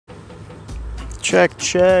Check,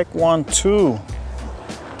 check, 1, 2.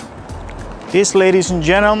 This, ladies and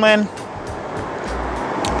gentlemen,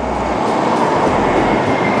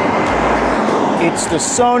 it's the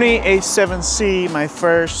Sony a7c, my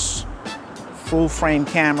first full frame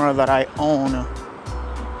camera that I own.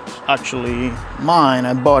 Actually mine,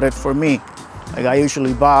 I bought it for me. Like I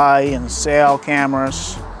usually buy and sell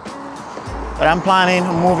cameras, but I'm planning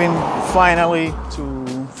on moving finally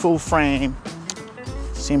to full frame,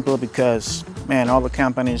 simply because, man, all the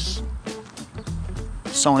companies,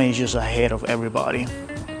 Sony is just ahead of everybody.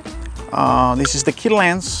 This is the kit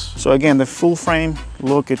lens. So again, the full frame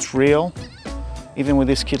look, it's real. Even with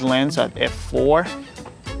this kit lens at f4.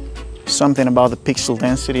 Something about the pixel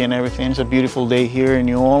density and everything. It's a beautiful day here in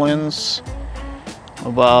New Orleans.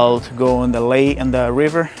 About going the lake and the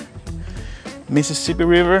river, Mississippi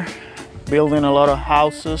River, building a lot of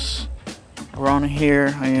houses around here,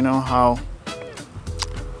 and you know how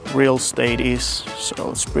real estate is, so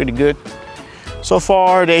it's pretty good. So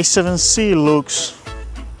far the a7c looks,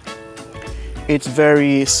 it's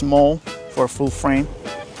very small for full frame.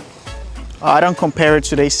 I don't compare it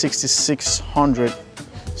to the a6600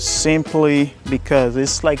 simply because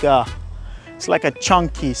it's like a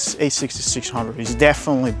chunky a6600. It's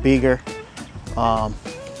definitely bigger.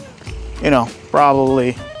 You know,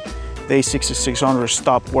 probably the a6600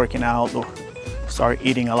 stopped working out or start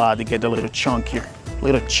eating a lot to get a little chunkier, a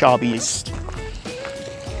little chubbiest.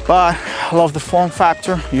 But I love the form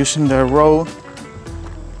factor, using the Rode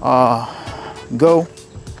Go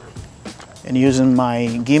and using my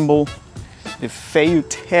gimbal, the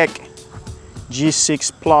Tech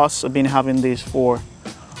G6 Plus. I've been having this for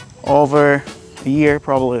over a year,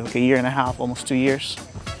 probably like a year and a half, almost 2 years,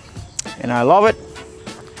 and I love it.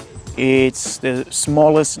 It's the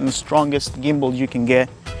smallest and strongest gimbal you can get.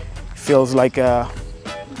 Feels like it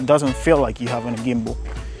doesn't feel like you having a gimbal.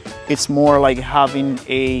 It's more like having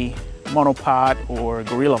a monopod or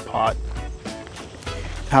gorilla pod.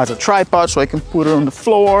 It has a tripod, so I can put it on the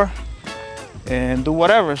floor and do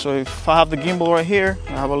whatever. So if I have the gimbal right here,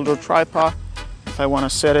 I have a little tripod. If I want to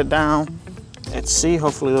set it down, let's see,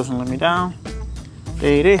 hopefully it doesn't let me down.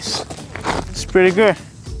 There it is. It's pretty good.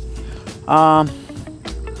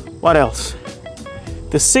 What else?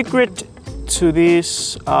 The secret to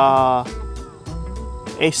this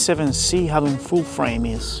a7c having full frame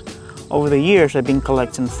is, over the years I've been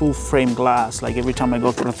collecting full frame glass. Like every time I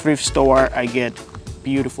go to the thrift store, I get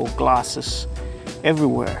beautiful glasses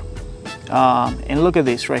everywhere. And look at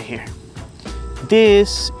this right here.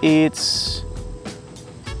 This, it's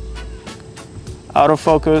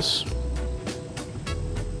autofocus.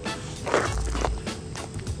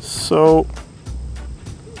 So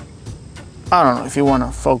I don't know if you want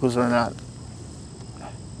to focus or not.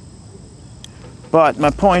 But my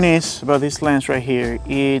point is about this lens right here,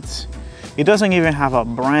 it doesn't even have a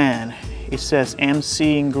brand. It says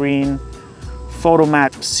MC in green,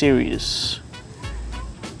 Photomat series.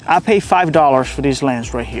 I pay $5 for this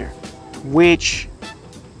lens right here, which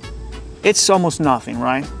it's almost nothing,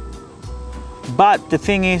 right? But the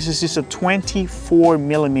thing is it's a 24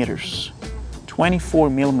 millimeters. 24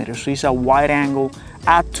 millimeters, so it's a wide angle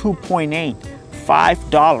at 2.8,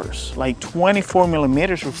 $5. Like 24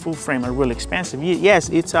 millimeters for full frame are really expensive. Yes,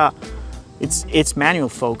 it's manual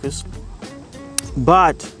focus,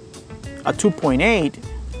 but at 2.8,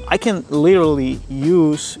 I can literally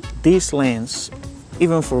use this lens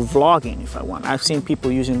even for vlogging if I want. I've seen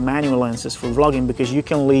people using manual lenses for vlogging because you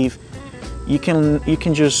can leave, you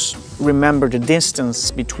can just remember the distance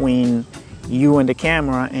between you and the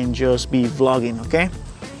camera and just be vlogging, okay?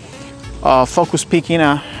 Focus peaking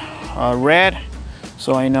red,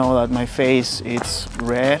 so I know that my face is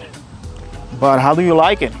red. But how do you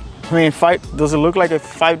like it? I mean, does it look like a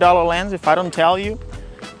 $5 lens if I don't tell you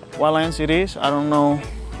what lens it is? I don't know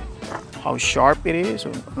how sharp it is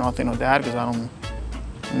or nothing of that, because I'm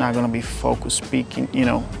not gonna be focus peaking, you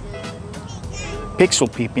know, pixel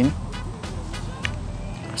peeping.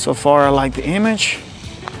 So far I like the image.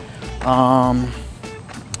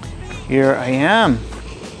 Here I am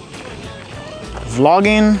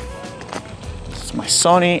vlogging. It's my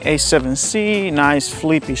Sony a7c, nice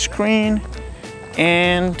flippy screen,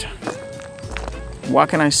 and what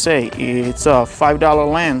can I say? It's a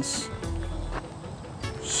 $5 lens,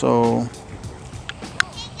 so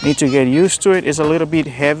need to get used to it. It's a little bit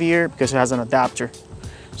heavier because it has an adapter,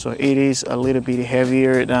 so it is a little bit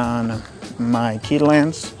heavier than my kit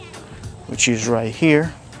lens, which is right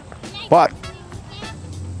here. But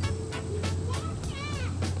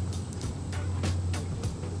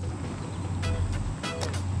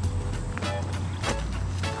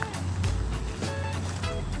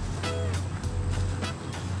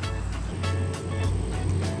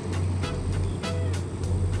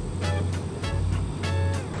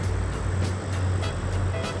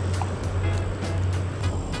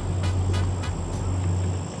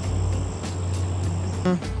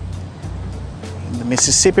the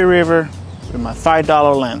Mississippi River with my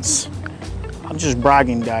 $5 lens. I'm just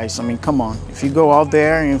bragging, guys. I mean, come on. If you go out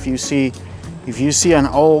there and if you see an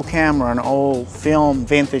old camera, an old film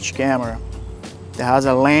vintage camera that has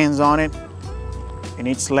a lens on it and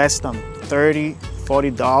it's less than $30,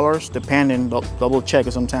 $40, depending, double check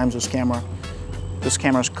it. Sometimes those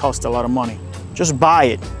cameras cost a lot of money. Just buy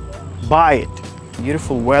it, buy it.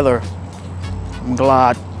 Beautiful weather. I'm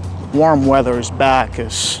glad warm weather is back,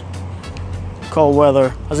 because cold weather,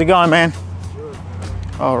 how's it going, man? Good.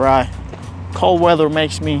 All right. Cold weather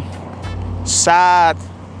makes me sad.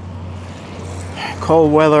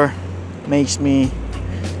 Cold weather makes me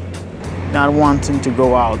not wanting to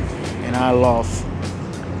go out, and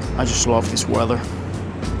I just love this weather.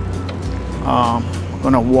 I'm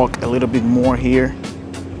gonna walk a little bit more here.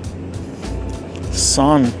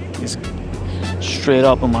 Sun is straight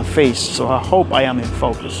up on my face, so I hope I am in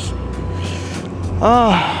focus.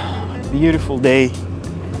 Beautiful day,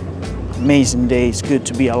 amazing day. It's good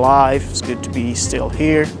to be alive. It's good to be still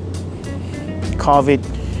here. COVID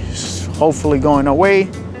is hopefully going away.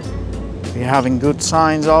 We're having good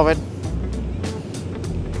signs of it.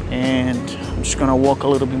 And I'm just gonna walk a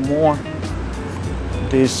little bit more.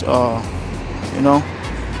 This, you know,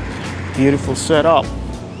 beautiful setup.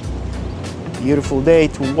 Beautiful day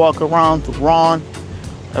to walk around, to run.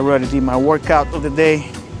 I already did my workout of the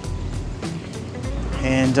day.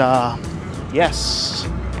 And yes,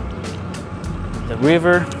 the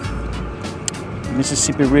river,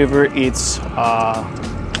 Mississippi River, it's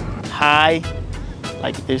high,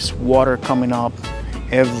 like there's water coming up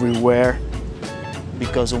everywhere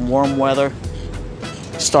because of warm weather.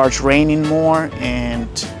 It starts raining more and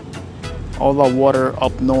all the water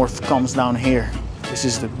up north comes down here. This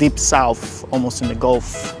is the deep south, almost in the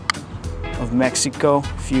Gulf of Mexico.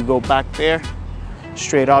 If you go back there,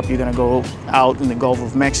 straight up, you're gonna go out in the Gulf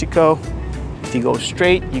of Mexico. If you go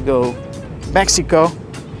straight, you go Mexico.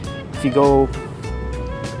 If you go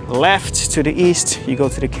left to the east, you go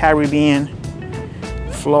to the Caribbean,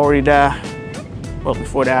 Florida. Well,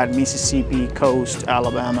 before that, Mississippi coast,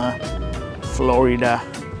 Alabama, Florida,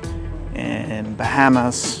 and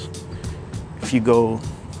Bahamas. If you go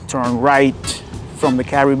turn right from the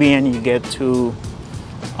Caribbean, you get to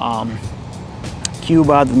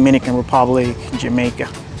Cuba, Dominican Republic, Jamaica.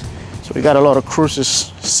 So we got a lot of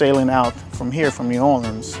cruises sailing out from here, from New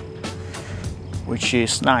Orleans, which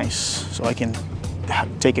is nice. So I can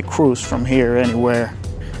take a cruise from here anywhere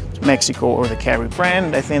to Mexico or the Caribbean.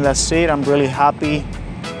 Friend, I think that's it. I'm really happy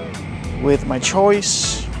with my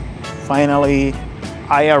choice. Finally,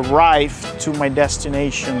 I arrived to my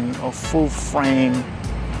destination of full frame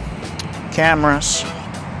cameras.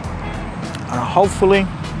 Hopefully,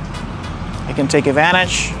 I can take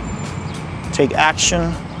advantage, take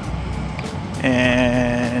action,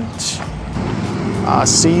 and I'll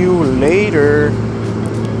see you later.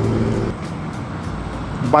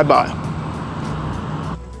 Bye-bye.